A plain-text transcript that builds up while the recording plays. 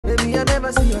I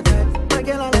never see your time. My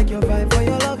girl, I like your vibe. For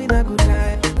your love in a good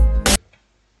time.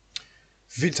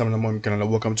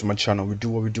 Welcome to my channel. We do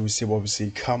what we do, we say what we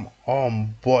say. Come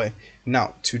on, boy.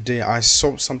 Now today I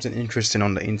saw something interesting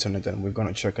on the internet and we're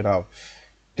gonna check it out.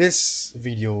 This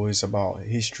video is about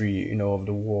history, of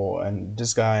the war, and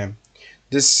this guy,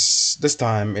 this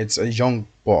time it's a young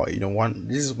boy.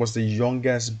 This was the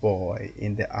youngest boy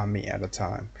in the army at the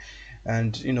time,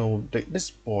 and this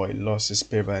boy lost his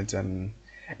parents and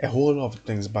a whole lot of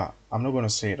things, but I'm not gonna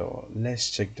say it all. Let's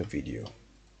check the video.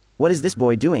 What is this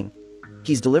boy doing?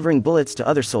 He's delivering bullets to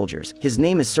other soldiers. His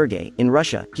name is Sergey. In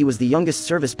Russia, he was the youngest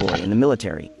service boy in the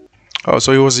military. Oh,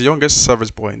 so he was the youngest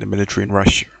service boy in the military in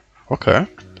Russia. Okay.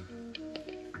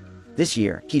 This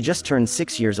year, he just turned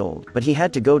 6 years old, but he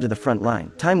had to go to the front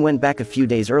line. Time went back a few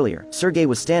days earlier. Sergey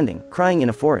was standing, crying in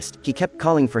a forest. He kept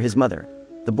calling for his mother.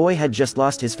 The boy had just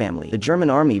lost his family. The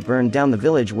German army burned down the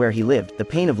village where he lived. The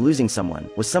pain of losing someone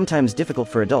was sometimes difficult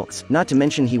for adults, not to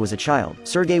mention he was a child.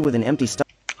 Sergey with an empty stomach.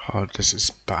 Oh, this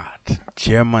is bad.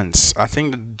 Germans. I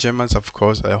think the Germans have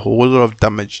caused a whole lot of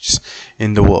damage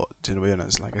in the world, to be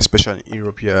honest, like especially in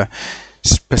Europe here,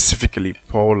 specifically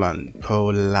Poland.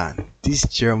 These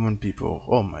German people,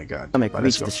 oh my god.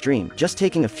 Reached the stream, just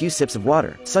taking a few sips of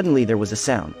water. Suddenly there was a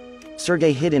sound.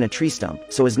 Sergey hid in a tree stump,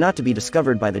 so as not to be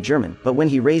discovered by the German, but when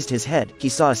he raised his head, he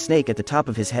saw a snake at the top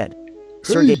of his head.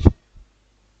 Sergey...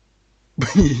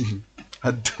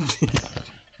 I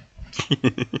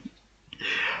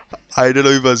don't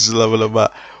know if it's level,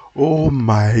 but oh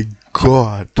my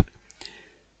god,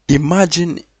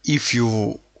 imagine if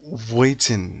you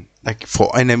waiting like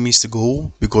for enemies to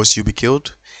go because you'll be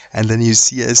killed, and then you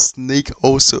see a snake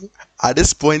also at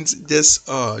this point. Just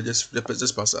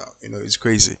pass out. It's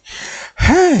crazy.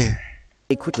 Hey,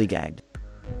 he quickly gagged.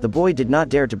 The boy did not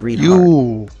dare to breathe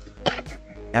hard.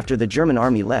 After the German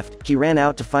army left, he ran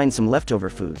out to find some leftover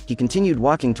food. He continued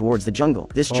walking towards the jungle.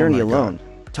 This journey alone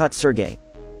taught Sergey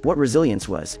what resilience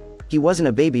was. He wasn't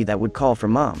a baby that would call for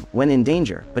mom when in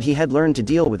danger, but he had learned to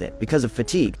deal with it because of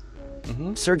fatigue.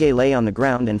 Sergey lay on the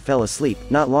ground and fell asleep.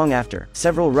 Not long after,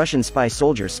 several Russian spy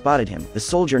soldiers spotted him. The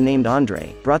soldier named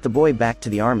Andrei brought the boy back to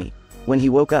the army. When he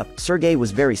woke up, Sergey was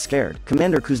very scared.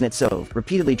 Commander Kuznetsov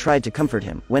repeatedly tried to comfort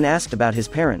him. When asked about his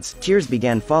parents, tears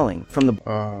began falling from the...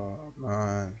 Oh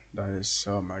man, that is,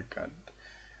 oh my god.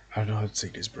 I don't know how to say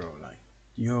this, bro. Like,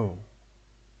 yo,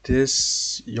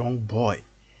 this young boy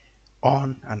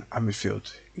on an army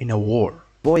field in a war.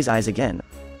 Boy's eyes again.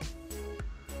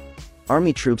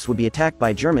 Army troops would be attacked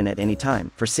by German at any time.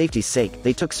 For safety's sake,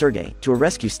 they took Sergey to a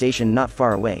rescue station not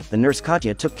far away. The nurse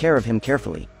Katya took care of him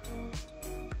carefully.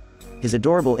 His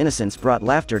adorable innocence brought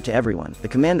laughter to everyone. The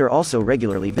commander also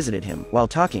regularly visited him. While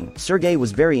talking, Sergey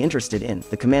was very interested in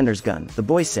the commander's gun. The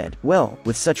boy said, "Well,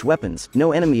 with such weapons,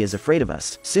 no enemy is afraid of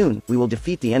us. Soon, we will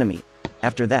defeat the enemy."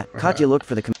 After that, Katya looked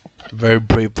for the very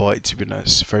brave boy, to be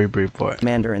nice. Very brave boy.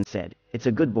 Commander and said, "It's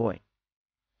a good boy.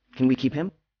 Can we keep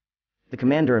him?" The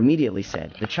commander immediately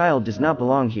said, "The child does not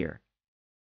belong here.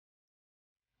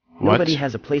 Nobody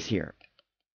has a place here."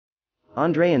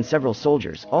 Andrei and several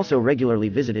soldiers also regularly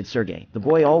visited Sergey. The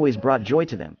boy always brought joy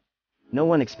to them. No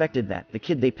one expected that the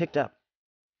kid they picked up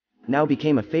now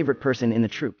became a favorite person in the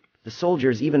troop. The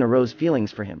soldiers even arose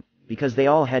feelings for him, because they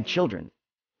all had children.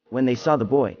 When they saw the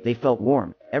boy, they felt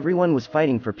warm. Everyone was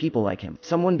fighting for people like him.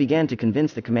 Someone began to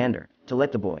convince the commander to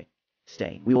let the boy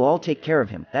stay. "We will all take care of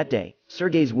him." That day,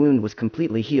 Sergey's wound was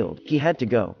completely healed. He had to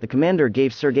go. The commander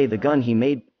gave Sergey the gun he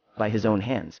made by his own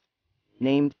hands,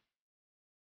 named.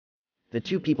 The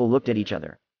two people looked at each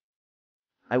other.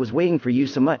 "I was waiting for you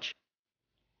so much."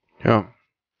 Yeah.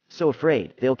 "So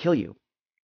afraid they'll kill you."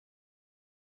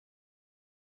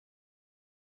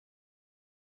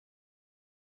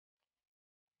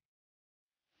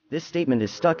 This statement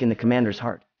is stuck in the commander's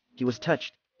heart. He was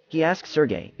touched. He asked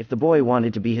Sergey if the boy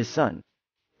wanted to be his son.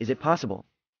 Is it possible?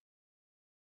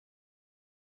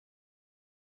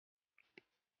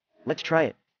 Let's try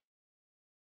it.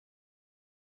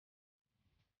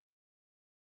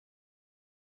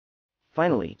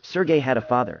 Finally, Sergey had a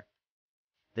father.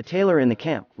 The tailor in the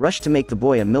camp rushed to make the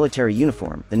boy a military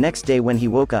uniform. The next day when he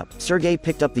woke up, Sergey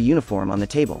picked up the uniform on the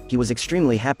table. He was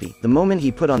extremely happy. The moment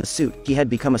he put on the suit, he had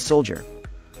become a soldier.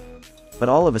 But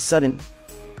all of a sudden,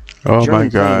 German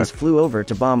planes flew over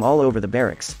to bomb all over the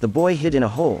barracks. The boy hid in a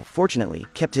hole, fortunately,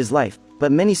 kept his life, but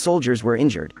many soldiers were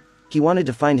injured. He wanted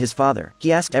to find his father.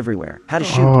 He asked everywhere how to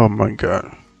shoot. Oh my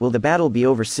god. Will the battle be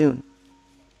over soon?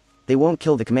 They won't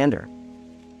kill the commander.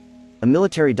 A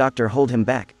military doctor held him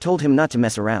back, told him not to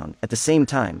mess around. At the same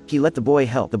time, he let the boy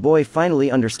help. The boy finally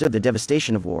understood the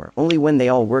devastation of war. Only when they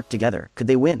all worked together could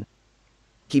they win.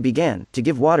 He began to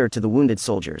give water to the wounded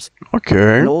soldiers.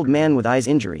 Okay. An old man with eyes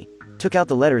injury took out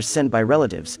the letters sent by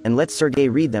relatives and let Sergey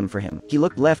read them for him. He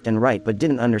looked left and right but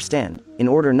didn't understand. In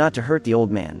order not to hurt the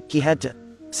old man, he had to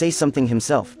say something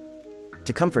himself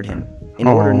to comfort him. In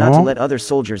order not to let other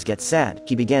soldiers get sad,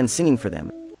 he began singing for them.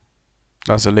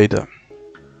 That's a later.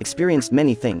 Experienced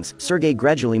many things, Sergey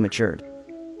gradually matured.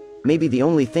 Maybe the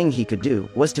only thing he could do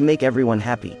was to make everyone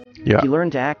happy. Yeah. He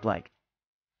learned to act like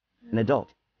an adult.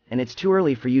 And it's too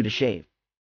early for you to shave.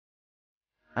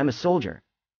 I'm a soldier.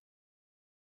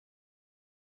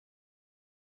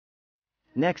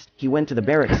 Next, he went to the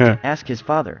barracks to ask his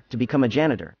father to become a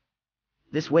janitor.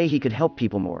 This way he could help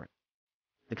people more.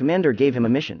 The commander gave him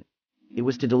a mission. It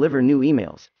was to deliver new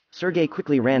emails. Sergey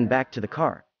quickly ran back to the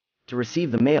car to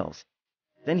receive the mails.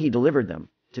 Then he delivered them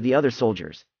to the other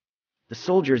soldiers. The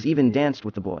soldiers even danced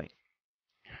with the boy.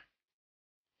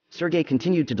 Sergey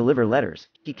continued to deliver letters.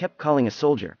 He kept calling a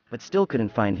soldier, but still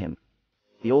couldn't find him.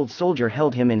 The old soldier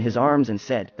held him in his arms and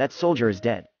said, "That soldier is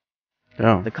dead."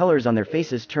 Yeah. The colors on their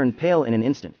faces turned pale in an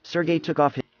instant. Sergey took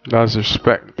off That's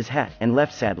respect. his hat and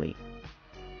left sadly.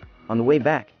 On the way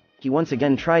back, he once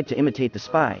again tried to imitate the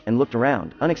spy and looked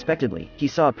around. Unexpectedly, he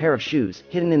saw a pair of shoes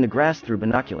hidden in the grass through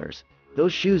binoculars.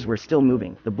 Those shoes were still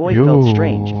moving. The boy felt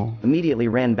strange, immediately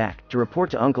ran back to report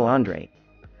to Uncle Andrei.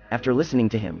 After listening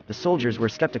to him, the soldiers were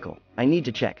skeptical. "I need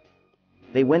to check."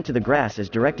 They went to the grass as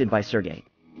directed by Sergey.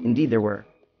 Indeed, there were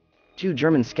 2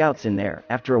 German scouts in there.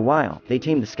 After a while, they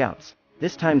tamed the scouts.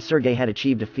 This time Sergey had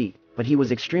achieved a feat, but he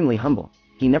was extremely humble.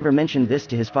 He never mentioned this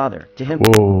to his father. To him,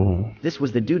 this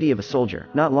was the duty of a soldier.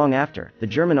 Not long after, the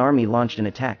German army launched an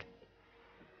attack.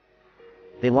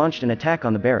 They launched an attack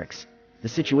on the barracks. The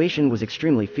situation was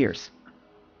extremely fierce.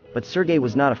 But Sergey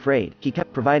was not afraid. He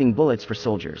kept providing bullets for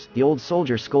soldiers. The old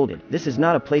soldier scolded, "This is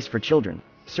not a place for children."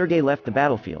 Sergey left the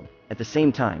battlefield. At the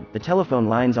same time, the telephone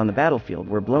lines on the battlefield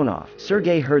were blown off.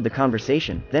 Sergey heard the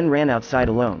conversation, then ran outside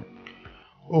alone.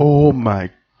 Oh my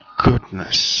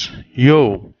goodness.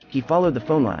 Yo. He followed the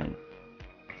phone line.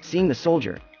 Seeing the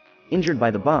soldier injured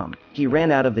by the bomb, he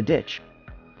ran out of the ditch.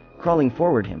 Crawling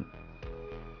forward him,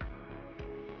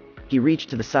 he reached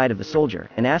to the side of the soldier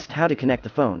and asked how to connect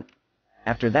the phone.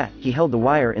 After that, he held the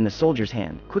wire in the soldier's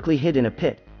hand, quickly hid in a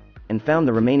pit, and found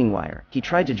the remaining wire. He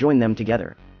tried to join them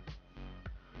together.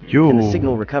 And the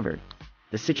signal recovered.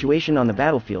 The situation on the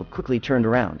battlefield quickly turned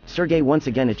around. Sergey once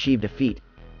again achieved a feat.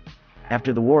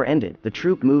 After the war ended, the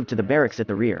troop moved to the barracks at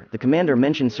the rear. The commander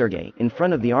mentioned Sergey in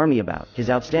front of the army about his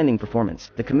outstanding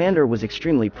performance. The commander was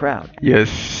extremely proud. Yes,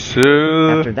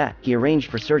 sir. After that, he arranged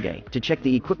for Sergey to check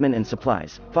the equipment and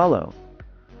supplies.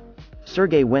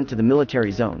 Sergey went to the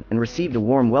military zone and received a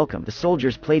warm welcome. The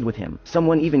soldiers played with him.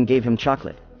 Someone even gave him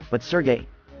chocolate. But Sergey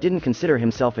didn't consider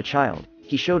himself a child.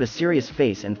 He showed a serious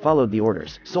face and followed the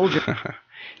orders. Soldiers,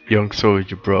 young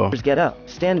soldier, bro. get up,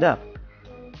 stand up.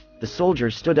 The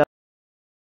soldiers stood up.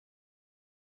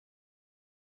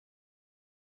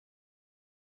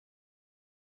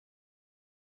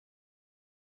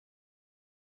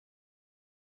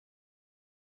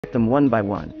 Them one by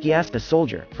one. He asked a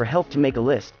soldier for help to make a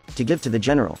list to give to the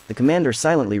general. The commander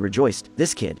silently rejoiced.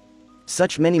 "This kid.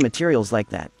 Such many materials like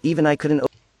that. Even I couldn't."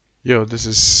 Yo, this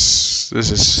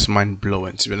is mind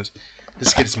blowing. To be honest,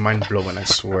 this kid is mind blowing. I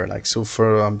swear. Like so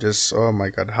far, I'm just, oh my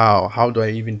god, how do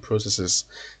I even process this?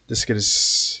 This kid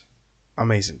is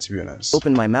amazing. To be honest.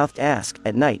 Opened my mouth to ask.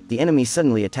 At night, the enemy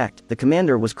suddenly attacked. The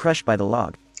commander was crushed by the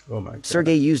log. Oh my god.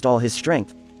 Sergey used all his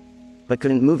strength, but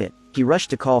couldn't move it. He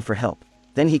rushed to call for help.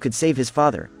 Then he could save his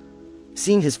father.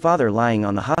 Seeing his father lying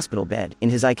on the hospital bed, in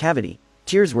his eye cavity,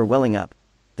 tears were welling up.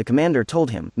 The commander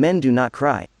told him, "Men do not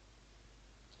cry."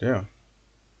 Yeah.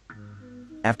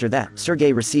 After that,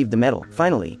 Sergey received the medal.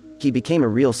 Finally, he became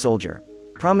a real soldier.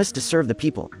 Promised to serve the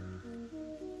people.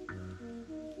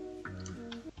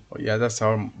 Oh yeah, that's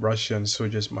how Russian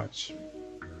soldiers march.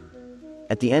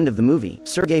 At the end of the movie,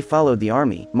 Sergey followed the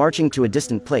army, marching to a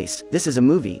distant place. This is a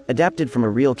movie, adapted from a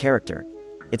real character.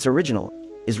 Its original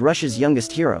is Russia's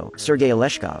youngest hero, Sergey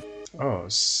Aleshkov. Oh,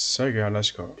 Sergey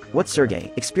Aleshkov. What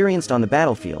Sergey experienced on the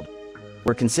battlefield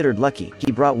were considered lucky.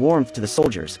 He brought warmth to the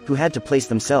soldiers, who had to place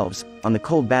themselves on the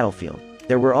cold battlefield.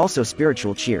 There were also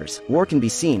spiritual cheers. War can be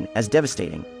seen as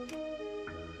devastating.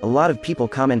 A lot of people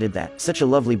commented that such a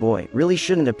lovely boy really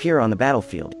shouldn't appear on the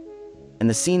battlefield. And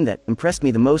the scene that impressed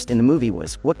me the most in the movie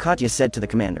was what Katya said to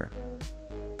the commander.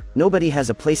 "Nobody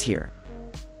has a place here."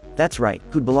 That's right,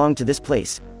 who'd belong to this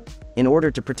place. In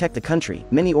order to protect the country,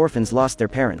 many orphans lost their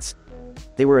parents.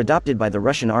 They were adopted by the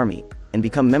Russian army and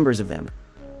become members of them.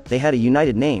 They had a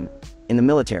united name in the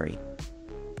military.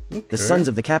 Okay. The sons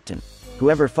of the captain.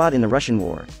 Whoever fought in the Russian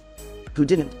war. Who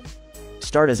didn't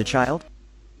start as a child?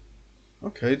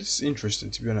 Okay, this is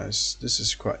interesting, to be honest. This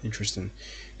is quite interesting.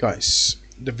 Guys,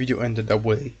 the video ended that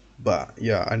way. But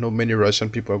yeah, I know many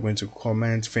Russian people are going to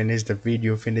comment, finish the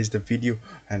video, finish the video.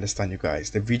 I understand you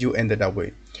guys. The video ended that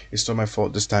way. It's not my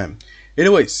fault this time.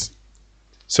 Anyways,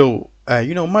 so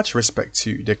much respect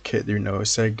to the kid,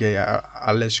 Sergey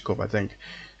Aleshkov, I think.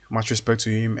 Much respect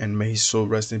to him, and may his soul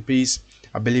rest in peace.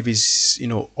 I believe he's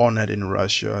honored in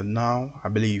Russia now. I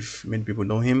believe many people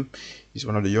know him. He's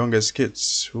one of the youngest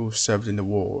kids who served in the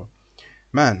war.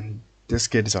 Man, this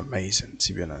kid is amazing,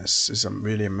 to be honest. It's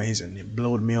really amazing. It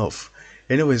blew me off.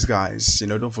 Anyways, guys,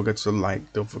 don't forget to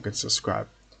like, don't forget to subscribe.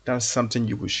 That's something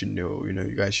you should know.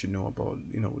 You guys should know about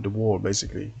the war,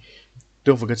 basically.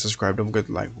 Don't forget to subscribe. Don't forget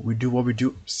to like. We do what we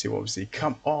do. See what we see.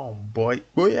 Come on, boy.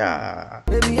 Booyah.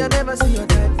 Baby, I never see your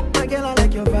type. My girl, I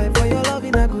like your vibe. For your love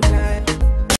in a good time.